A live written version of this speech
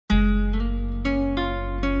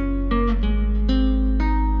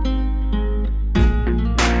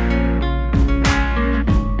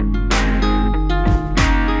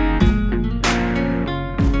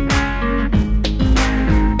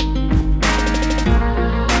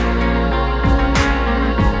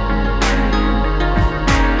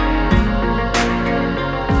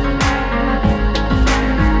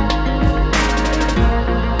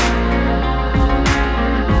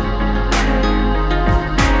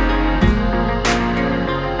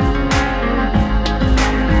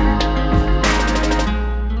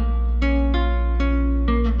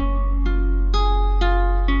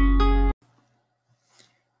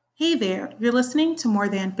You're listening to More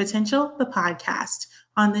Than Potential, the podcast.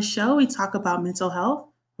 On this show, we talk about mental health,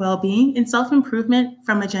 well being, and self improvement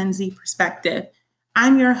from a Gen Z perspective.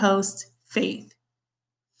 I'm your host, Faith.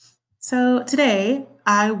 So today,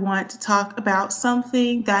 I want to talk about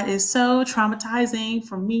something that is so traumatizing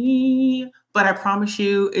for me, but I promise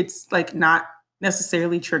you it's like not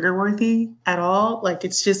necessarily trigger worthy at all. Like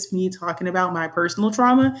it's just me talking about my personal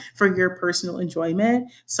trauma for your personal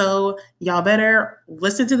enjoyment. So y'all better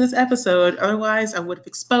listen to this episode. Otherwise, I would have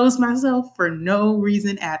exposed myself for no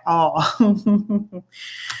reason at all.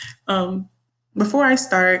 um, Before I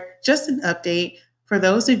start, just an update. For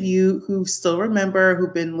those of you who still remember,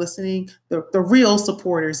 who've been listening, the real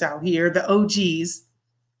supporters out here, the OGs,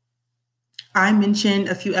 I mentioned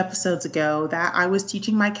a few episodes ago that I was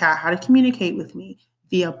teaching my cat how to communicate with me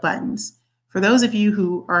via buttons. For those of you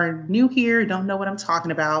who are new here, don't know what I'm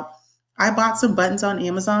talking about, I bought some buttons on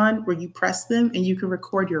Amazon where you press them and you can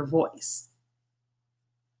record your voice.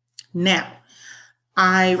 Now,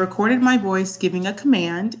 I recorded my voice giving a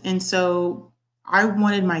command, and so I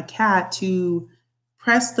wanted my cat to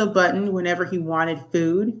press the button whenever he wanted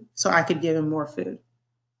food so I could give him more food.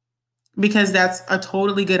 Because that's a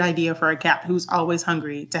totally good idea for a cat who's always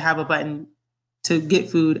hungry to have a button to get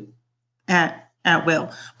food at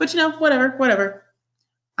will. But whatever.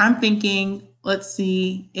 I'm thinking, let's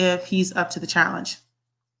see if he's up to the challenge.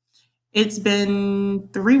 It's been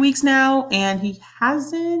 3 weeks now, and he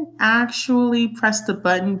hasn't actually pressed the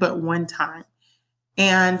button but one time.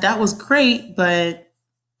 And that was great, but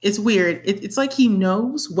it's weird. It's like he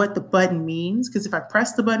knows what the button means, because if I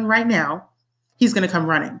press the button right now, he's going to come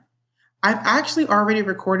running. I've actually already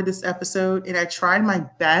recorded this episode, and I tried my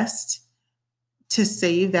best to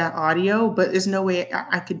save that audio, but there's no way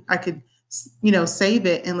I could save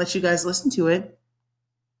it and let you guys listen to it,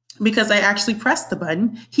 because I actually pressed the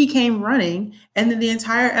button. He came running, and then the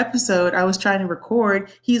entire episode I was trying to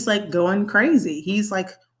record, he's like going crazy. He's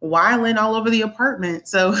like wilding all over the apartment.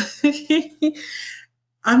 So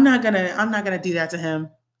I'm not gonna do that to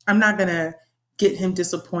him. I'm not gonna get him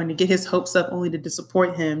disappointed, get his hopes up only to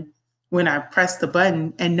disappoint him when I press the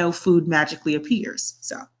button and no food magically appears.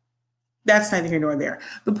 So that's neither here nor there.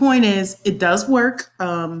 The point is, it does work.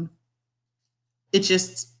 It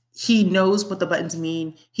just, he knows what the buttons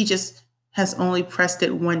mean. He just has only pressed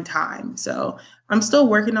it one time. So I'm still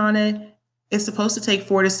working on it. It's supposed to take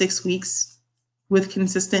 4 to 6 weeks with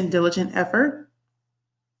consistent, diligent effort.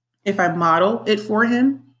 If I model it for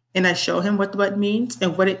him and I show him what the button means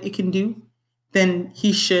and what it can do, then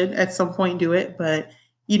he should at some point do it. But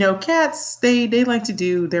cats, they like to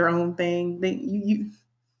do their own thing.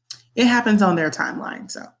 It happens on their timeline.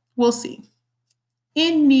 So we'll see.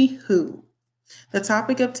 Anywho, the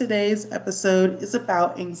topic of today's episode is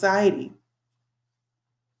about anxiety.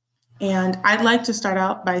 And I'd like to start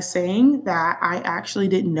out by saying that I actually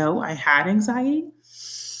didn't know I had anxiety.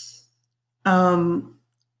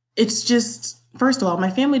 It's just, first of all,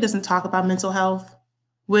 my family doesn't talk about mental health.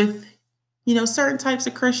 With certain types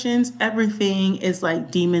of Christians, everything is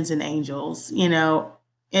like demons and angels.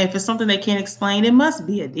 If it's something they can't explain, it must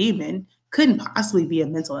be a demon. Couldn't possibly be a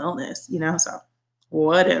mental illness, so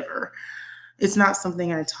whatever. It's not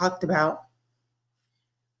something I talked about.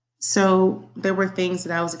 So there were things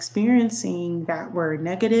that I was experiencing that were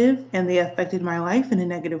negative, and they affected my life in a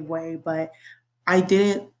negative way, but I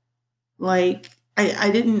didn't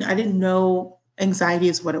I didn't know anxiety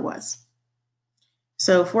is what it was.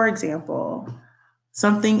 So, for example,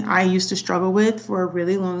 something I used to struggle with for a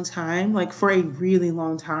really long time,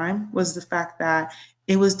 was the fact that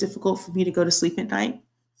it was difficult for me to go to sleep at night.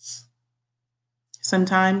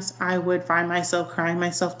 Sometimes I would find myself crying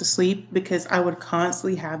myself to sleep because I would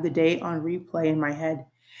constantly have the day on replay in my head.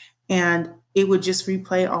 And it would just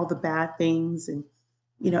replay all the bad things and,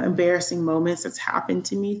 embarrassing moments that's happened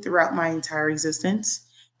to me throughout my entire existence.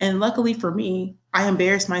 And luckily for me, I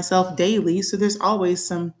embarrass myself daily. So there's always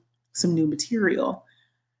some new material.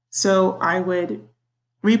 So I would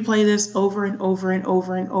replay this over and over and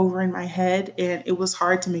over and over in my head. And it was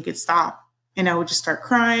hard to make it stop. And I would just start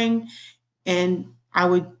crying, and I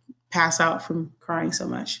would pass out from crying so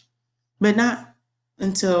much. But not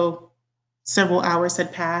until several hours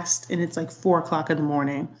had passed, and it's like 4 o'clock in the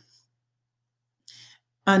morning.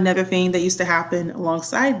 Another thing that used to happen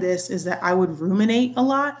alongside this is that I would ruminate a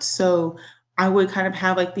lot. So I would kind of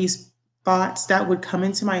have like these thoughts that would come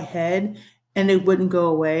into my head and it wouldn't go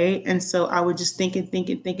away. And so I would just think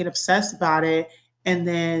and obsess about it. And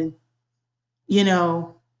then,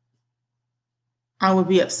 I would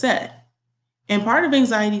be upset. And part of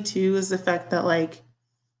anxiety too is the fact that like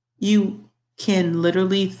you can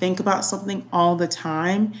literally think about something all the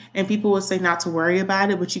time, and people will say not to worry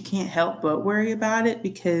about it, but you can't help but worry about it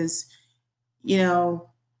because, you know,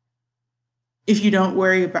 if you don't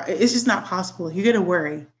worry about it, it's just not possible. You're gonna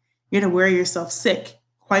worry. You're gonna worry yourself sick,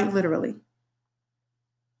 quite literally.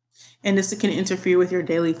 And this can interfere with your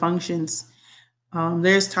daily functions.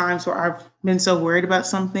 There's times where I've been so worried about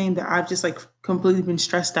something that I've just like completely been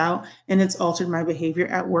stressed out and it's altered my behavior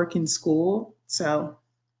at work and school. So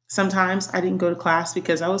sometimes I didn't go to class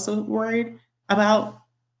because I was so worried about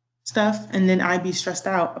stuff. And then I'd be stressed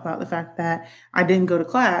out about the fact that I didn't go to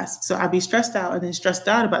class. So I'd be stressed out and then stressed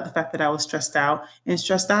out about the fact that I was stressed out and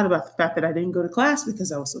stressed out about the fact that I didn't go to class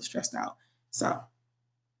because I was so stressed out. So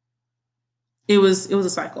it was a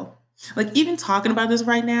cycle. Like even talking about this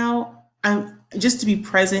right now, I'm just to be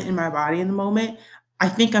present in my body in the moment. I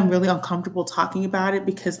think I'm really uncomfortable talking about it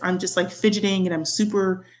because I'm just like fidgeting and I'm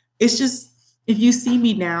super it's just if you see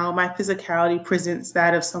me now, my physicality presents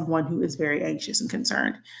that of someone who is very anxious and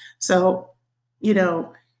concerned. So, you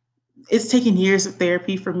know, it's taken years of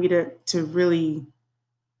therapy for me to really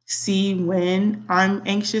see when I'm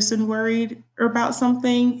anxious and worried about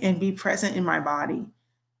something and be present in my body.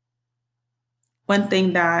 One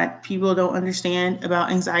thing that people don't understand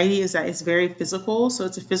about anxiety is that it's very physical. So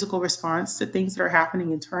it's a physical response to things that are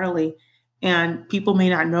happening internally. And people may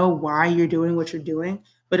not know why you're doing what you're doing.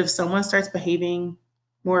 But if someone starts behaving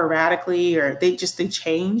more erratically or they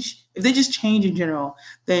change, if they just change in general,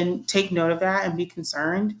 then take note of that and be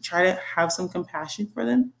concerned. Try to have some compassion for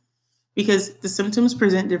them because the symptoms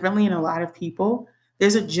present differently in a lot of people.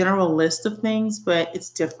 There's a general list of things, but it's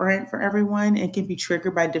different for everyone and can be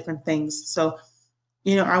triggered by different things. So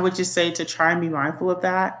I would just say to try and be mindful of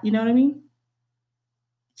that. You know what I mean?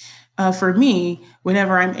 For me,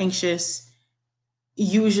 whenever I'm anxious,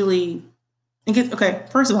 usually, okay,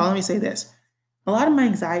 first of all, let me say this. A lot of my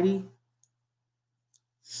anxiety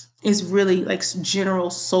is really like general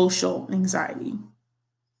social anxiety.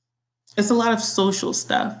 It's a lot of social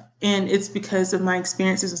stuff. And it's because of my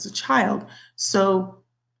experiences as a child. So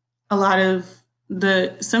a lot of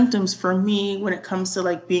the symptoms for me when it comes to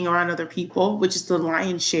like being around other people, which is the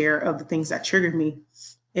lion's share of the things that trigger me,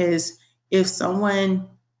 is if someone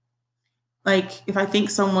if I think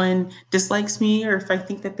someone dislikes me or if I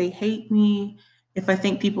think that they hate me, if I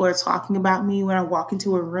think people are talking about me when I walk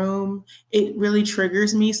into a room, it really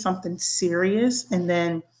triggers me something serious. And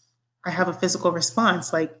then I have a physical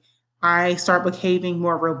response. Like I start behaving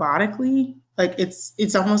more robotically. Like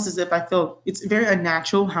it's almost as if I feel it's very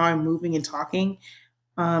unnatural how I'm moving and talking.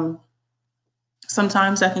 Um,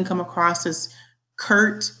 Sometimes I can come across as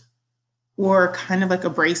curt or kind of like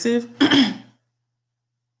abrasive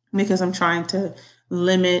because I'm trying to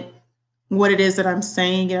limit what it is that I'm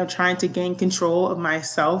saying and I'm trying to gain control of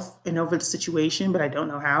myself and over the situation, but I don't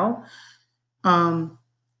know how. Um,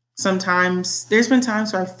 Sometimes there's been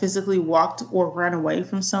times where I physically walked or run away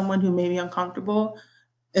from someone who made me uncomfortable,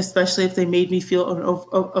 especially if they made me feel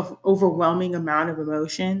of overwhelming amount of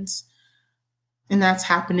emotions. And that's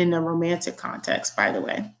happened in a romantic context, by the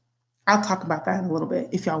way. I'll talk about that in a little bit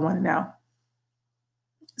if y'all want to know.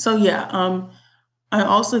 So yeah, I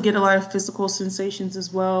also get a lot of physical sensations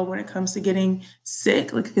as well when it comes to getting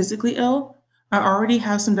sick, like physically ill. I already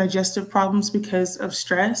have some digestive problems because of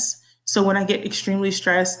stress. So when I get extremely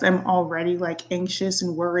stressed, I'm already like anxious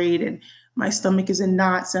and worried, and my stomach is in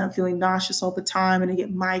knots, and I'm feeling nauseous all the time, and I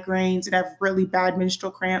get migraines, and I have really bad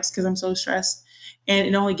menstrual cramps because I'm so stressed. And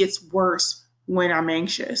it only gets worse when I'm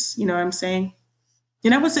anxious. You know what I'm saying?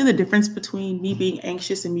 And I would say the difference between me being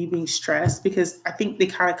anxious and me being stressed, because I think they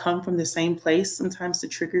kind of come from the same place. Sometimes the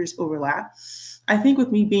triggers overlap. I think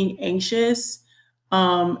with me being anxious,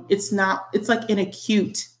 it's not, it's like an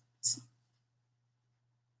acute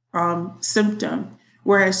symptom,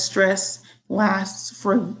 whereas stress lasts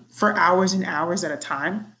for hours and hours at a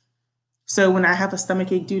time. So when I have a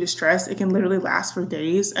stomach ache due to stress, it can literally last for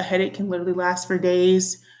days. A headache can literally last for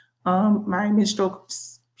days. My menstrual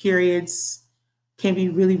periods can be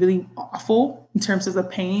really, really awful in terms of the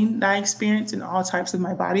pain that I experience in all types of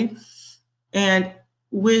my body. And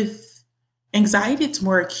with anxiety, it's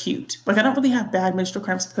more acute. Like I don't really have bad menstrual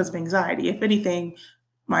cramps because of anxiety. If anything,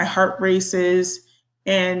 my heart races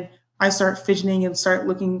and I start fidgeting and start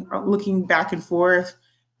looking back and forth.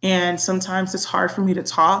 And sometimes it's hard for me to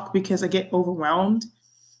talk because I get overwhelmed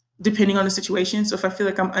depending on the situation. So if I feel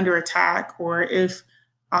like I'm under attack or if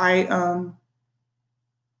I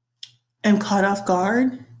am caught off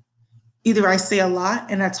guard, either I say a lot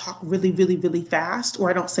and I talk really, really, really fast, or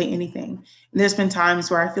I don't say anything. And there's been times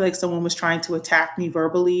where I feel like someone was trying to attack me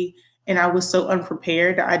verbally, and I was so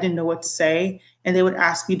unprepared that I didn't know what to say. And they would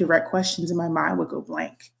ask me direct questions, and my mind would go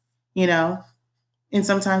blank, you know? And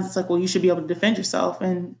sometimes it's like, well, you should be able to defend yourself.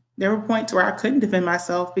 And there were points where I couldn't defend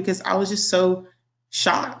myself because I was just so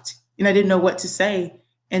shocked and I didn't know what to say.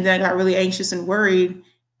 And then I got really anxious and worried.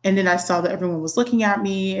 And then I saw that everyone was looking at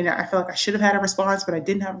me and I felt like I should have had a response, but I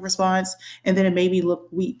didn't have a response. And then it made me look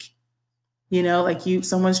weak, like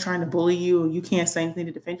someone's trying to bully you or you can't say anything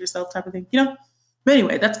to defend yourself type of thing. But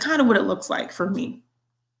anyway, that's kind of what it looks like for me.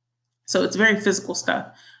 So it's very physical stuff.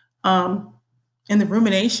 Um, and the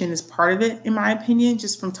rumination is part of it, in my opinion,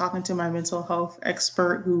 just from talking to my mental health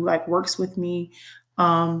expert who like works with me.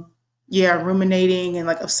 Um, yeah, ruminating and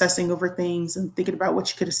like obsessing over things and thinking about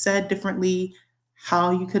what you could have said differently,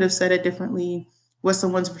 how you could have said it differently, what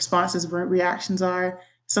someone's responses or reactions are.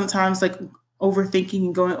 Sometimes like overthinking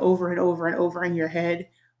and going over and over and over in your head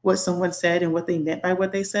what someone said and what they meant by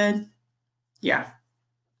what they said. Yeah,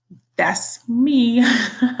 that's me.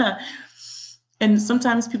 And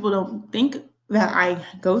sometimes people don't think that I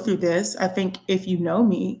go through this. I think if you know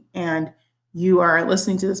me and you are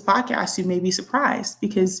listening to this podcast, you may be surprised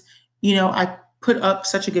because, I put up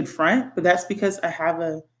such a good front, but that's because I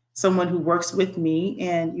have someone who works with me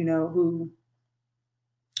and, who,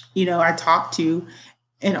 I talk to.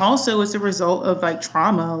 And also it's a result of like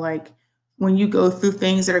trauma. Like when you go through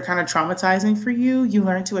things that are kind of traumatizing for you, you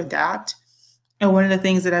learn to adapt. And one of the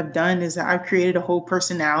things that I've done is that I've created a whole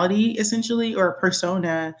personality essentially or a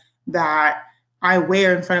persona that I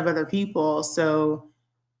wear in front of other people. So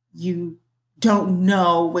you don't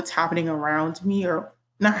know what's happening around me or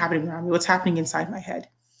not happening around me, what's happening inside my head.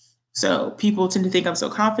 So people tend to think I'm so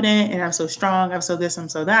confident and I'm so strong, I'm so this, I'm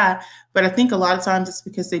so that. But I think a lot of times it's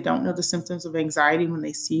because they don't know the symptoms of anxiety when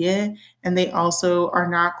they see it. And they also are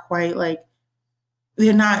not quite like,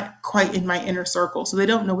 they're not quite in my inner circle. So they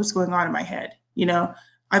don't know what's going on in my head.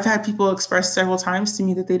 I've had people express several times to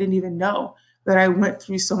me that they didn't even know that I went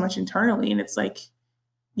through so much internally. And it's like,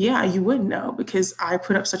 yeah, you wouldn't know because I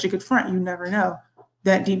put up such a good front. You never know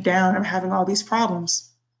that deep down I'm having all these problems.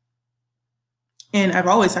 And I've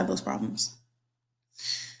always had those problems.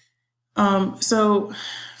 So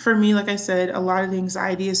for me, like I said, a lot of the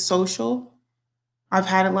anxiety is social. I've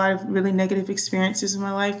had a lot of really negative experiences in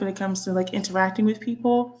my life when it comes to like interacting with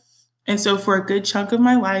people. And so for a good chunk of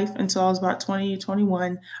my life until I was about 20,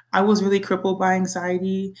 21, I was really crippled by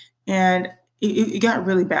anxiety and it got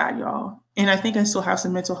really bad, y'all. And I think I still have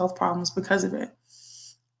some mental health problems because of it.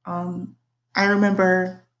 Um, I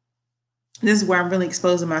remember this is where I'm really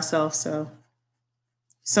exposing myself. So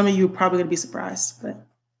some of you are probably going to be surprised, but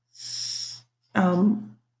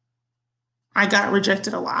um, I got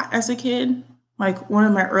rejected a lot as a kid. Like one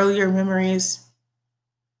of my earlier memories,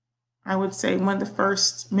 I would say one of the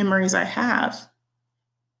first memories I have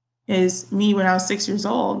is me when I was 6 years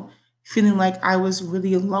old, feeling like I was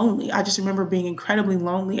really lonely. I just remember being incredibly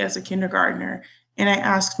lonely as a kindergartner. And I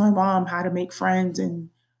asked my mom how to make friends. And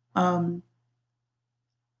um,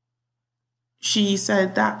 she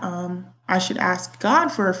said that I should ask God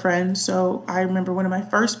for a friend. So I remember one of my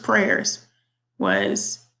first prayers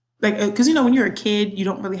was like, because when you're a kid, you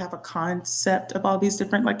don't really have a concept of all these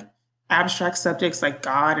different like abstract subjects like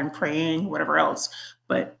God and praying, whatever else.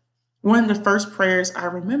 But one of the first prayers I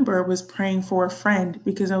remember was praying for a friend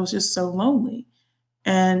because I was just so lonely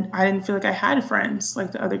and I didn't feel like I had friends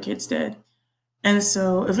like the other kids did. And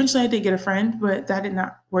so eventually I did get a friend, but that did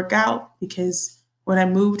not work out because when I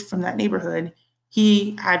moved from that neighborhood,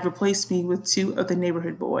 he had replaced me with two of the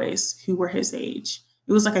neighborhood boys who were his age.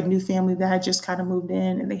 It was like a new family that had just kind of moved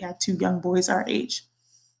in and they had two young boys our age.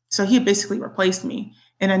 So he basically replaced me.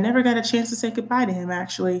 And I never got a chance to say goodbye to him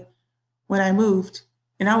actually when I moved.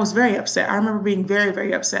 And I was very upset. I remember being very,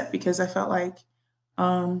 very upset because I felt like,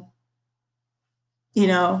 um, you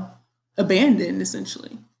know, abandoned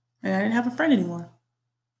essentially. And I didn't have a friend anymore.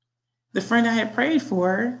 The friend I had prayed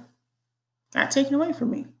for got taken away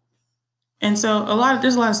from me. And so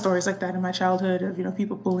there's a lot of stories like that in my childhood of,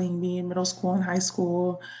 people bullying me in middle school and high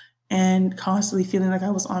school and constantly feeling like I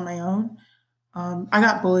was on my own. I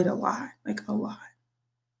got bullied a lot, like a lot,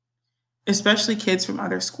 especially kids from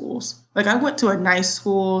other schools. Like I went to a nice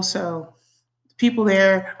school, so people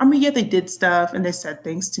there, I mean, yeah, they did stuff and they said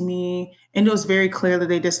things to me, and it was very clear that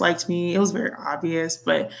they disliked me. It was very obvious,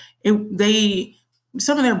 but they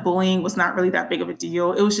some of their bullying was not really that big of a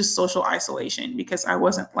deal. It was just social isolation because I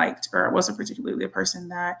wasn't liked or I wasn't particularly a person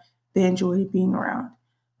that they enjoyed being around.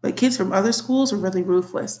 But kids from other schools were really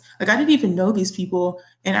ruthless. Like I didn't even know these people,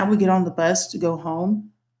 and I would get on the bus to go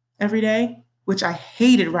home every day, which I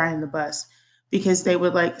hated riding the bus because they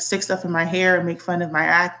would like stick stuff in my hair and make fun of my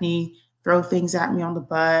acne, throw things at me on the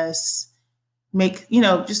bus,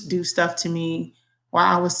 just do stuff to me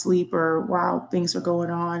while I was asleep or while things were going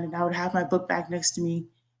on. And I would have my book bag next to me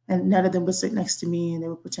and none of them would sit next to me and they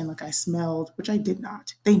would pretend like I smelled, which I did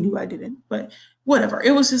not. They knew I didn't, but whatever.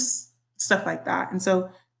 It was just stuff like that. And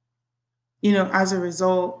so, as a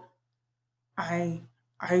result, I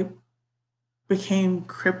I became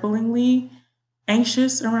cripplingly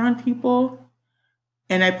anxious around people,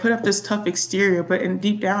 and I put up this tough exterior, but in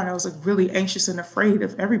deep down I was like really anxious and afraid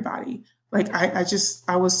of everybody. Like I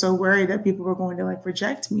was so worried that people were going to like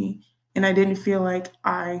reject me, and I didn't feel like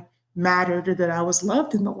I mattered or that I was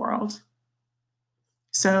loved in the world.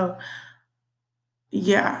 So,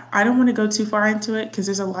 yeah, I don't want to go too far into it because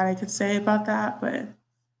there's a lot I could say about that, but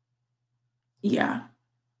yeah.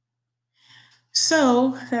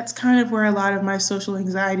 So, that's kind of where a lot of my social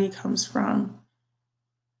anxiety comes from.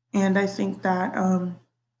 And I think that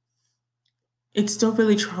it's still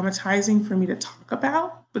really traumatizing for me to talk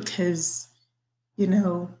about because, you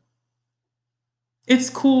know, it's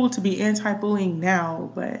cool to be anti bullying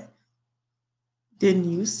now, but didn't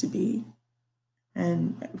used to be.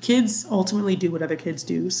 And kids ultimately do what other kids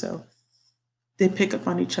do. So they pick up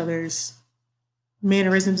on each other's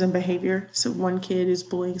mannerisms and behavior. So one kid is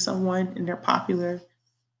bullying someone and they're popular,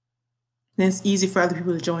 then it's easy for other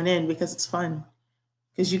people to join in because it's fun.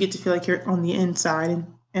 Because you get to feel like you're on the inside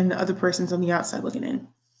and the other person's on the outside looking in.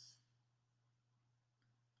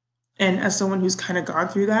 And as someone who's kind of gone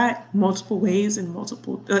through that multiple ways and in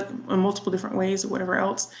multiple different ways or whatever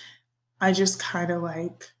else, I just kind of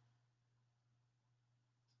like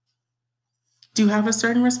do have a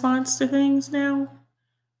certain response to things now.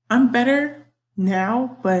 I'm better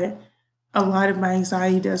now, but a lot of my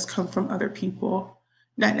anxiety does come from other people,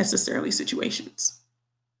 not necessarily situations.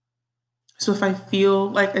 So if I feel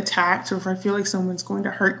like attacked or if I feel like someone's going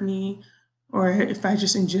to hurt me, or if I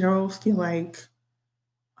just in general feel like,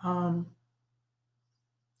 um,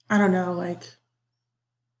 I don't know, like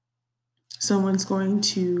someone's going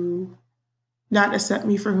to not accept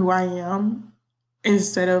me for who I am,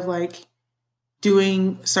 instead of like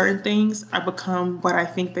doing certain things, I become what I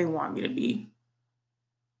think they want me to be.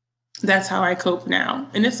 That's how I cope now.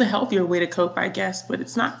 And it's a healthier way to cope, I guess, but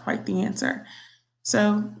it's not quite the answer.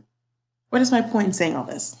 So, what is my point in saying all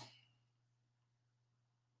this?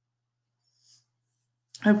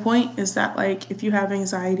 My point is that, like, if you have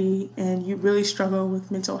anxiety and you really struggle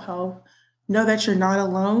with mental health, know that you're not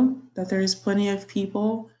alone, that there's plenty of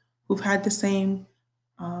people who've had the same,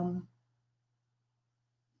 um,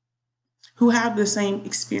 who have the same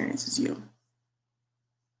experience as you.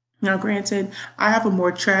 Now, granted, I have a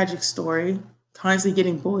more tragic story, constantly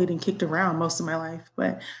getting bullied and kicked around most of my life,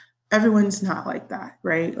 but everyone's not like that,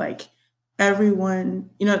 right? Like,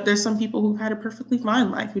 everyone, there's some people who had a perfectly fine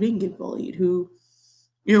life, who didn't get bullied, who,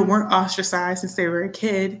 weren't ostracized since they were a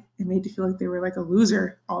kid and made to feel like they were like a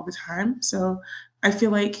loser all the time. So I feel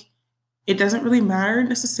like it doesn't really matter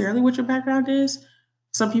necessarily what your background is.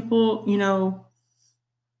 Some people,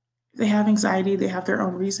 they have anxiety, they have their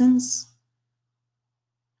own reasons,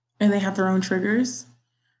 and they have their own triggers.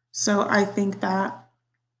 So I think that,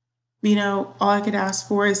 all I could ask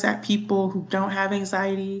for is that people who don't have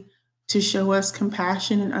anxiety to show us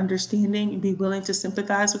compassion and understanding and be willing to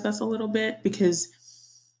sympathize with us a little bit because,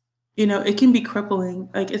 it can be crippling.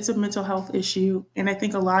 Like, it's a mental health issue. And I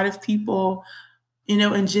think a lot of people,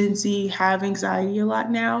 in Gen Z have anxiety a lot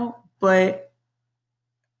now. But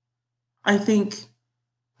I think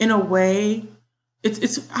in a way,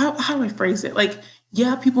 it's how do I phrase it? Like,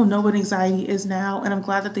 yeah, people know what anxiety is now, and I'm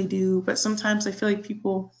glad that they do. But sometimes I feel like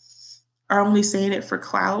people are only saying it for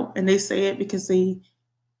clout, and they say it because they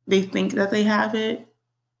think that they have it,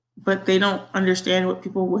 but they don't understand what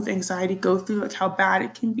people with anxiety go through, like how bad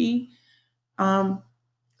it can be. Um,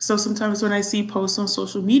 so sometimes when I see posts on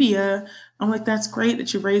social media, I'm like, that's great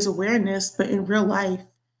that you raise awareness, but in real life,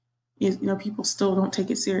 people still don't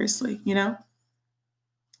take it seriously.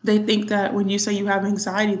 They think that when you say you have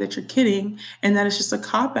anxiety that you're kidding and that it's just a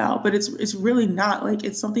cop out, but it's really not. Like,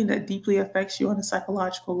 it's something that deeply affects you on a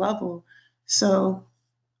psychological level. So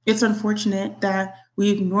it's unfortunate that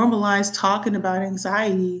we've normalized talking about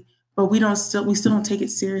anxiety, but we still don't take it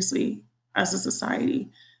seriously as a society.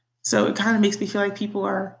 So it kind of makes me feel like people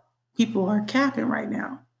are capping right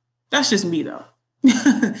now. That's just me though.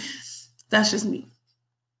 That's just me.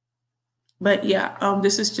 But yeah,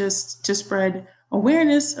 this is just to spread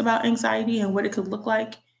awareness about anxiety and what it could look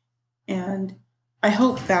like. And I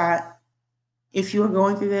hope that if you are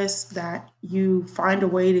going through this, that you find a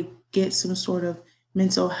way to get some sort of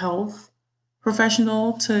mental health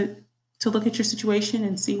professional to look at your situation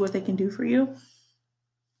and see what they can do for you.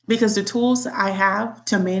 Because the tools that I have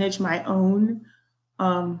to manage my own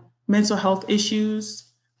mental health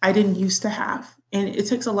issues, I didn't used to have. And it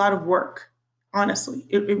takes a lot of work, honestly.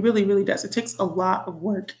 It really, really does. It takes a lot of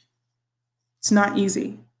work It's not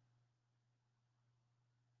easy.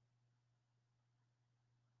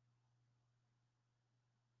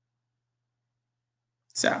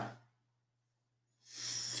 So,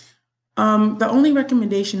 the only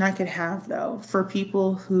recommendation I could have though for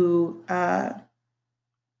people who have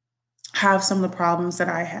some of the problems that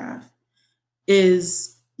I have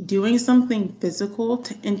is doing something physical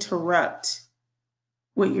to interrupt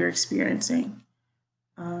what you're experiencing.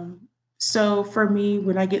 Um, so for me,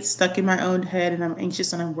 when I get stuck in my own head and I'm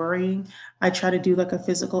anxious and I'm worrying, I try to do like a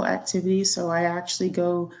physical activity. So I actually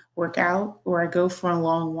go work out or I go for a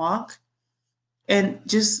long walk. And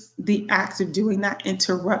just the act of doing that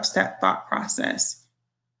interrupts that thought process,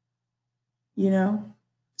 you know?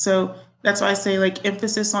 So that's why I say like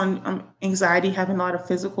emphasis on anxiety, having a lot of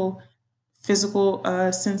physical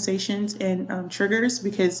sensations and triggers,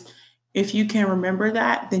 because if you can remember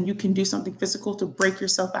that, then you can do something physical to break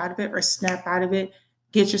yourself out of it or snap out of it,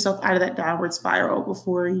 get yourself out of that downward spiral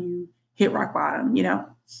before you hit rock bottom, you know?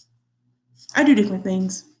 I do different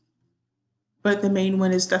things, but the main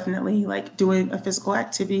one is definitely like doing a physical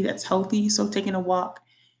activity that's healthy. So taking a walk,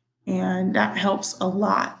 and that helps a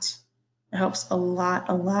lot. It helps a lot,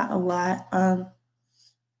 a lot, a lot.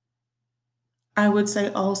 I would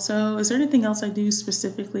say also, is there anything else I do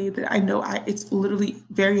specifically that I know it's literally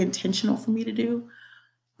very intentional for me to do?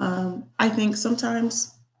 I think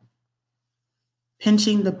sometimes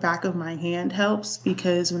pinching the back of my hand helps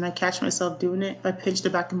because when I catch myself doing it, if I pinch the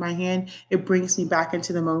back of my hand, it brings me back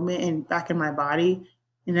into the moment and back in my body.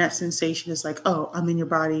 And that sensation is like, oh, I'm in your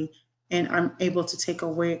body and I'm able to take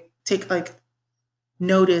like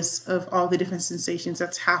notice of all the different sensations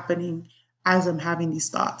that's happening as I'm having these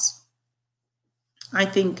thoughts. I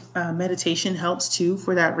think meditation helps too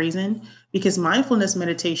for that reason because mindfulness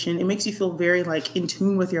meditation, it makes you feel very like in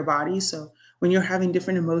tune with your body. So when you're having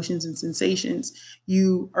different emotions and sensations,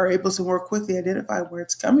 you are able to more quickly identify where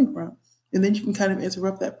it's coming from. And then you can kind of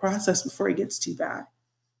interrupt that process before it gets too bad.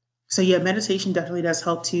 So yeah, meditation definitely does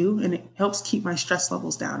help too. And it helps keep my stress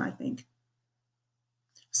levels down, I think.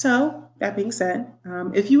 So, that being said,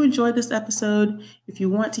 if you enjoyed this episode, if you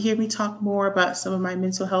want to hear me talk more about some of my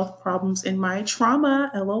mental health problems and my trauma,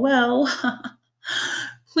 lol,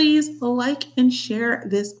 please like and share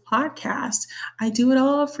this podcast. I do it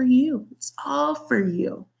all for you. It's all for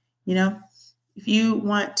you. You know, if you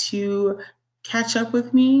want to catch up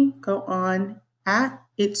with me, go on at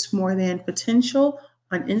It's More Than Potential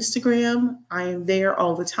on Instagram. I am there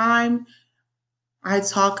all the time. I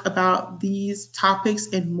talk about these topics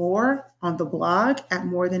and more on the blog at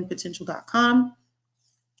morethanpotential.com.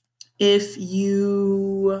 If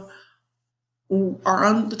you are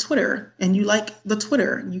on the Twitter and you like the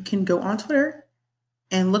Twitter, you can go on Twitter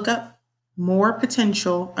and look up more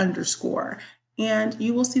potential underscore and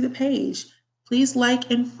you will see the page. Please like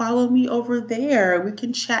and follow me over there. We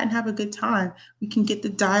can chat and have a good time. We can get the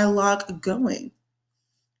dialogue going.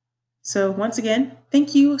 So, once again,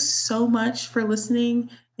 thank you so much for listening.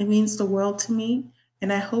 It means the world to me.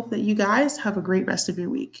 And I hope that you guys have a great rest of your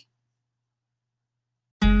week.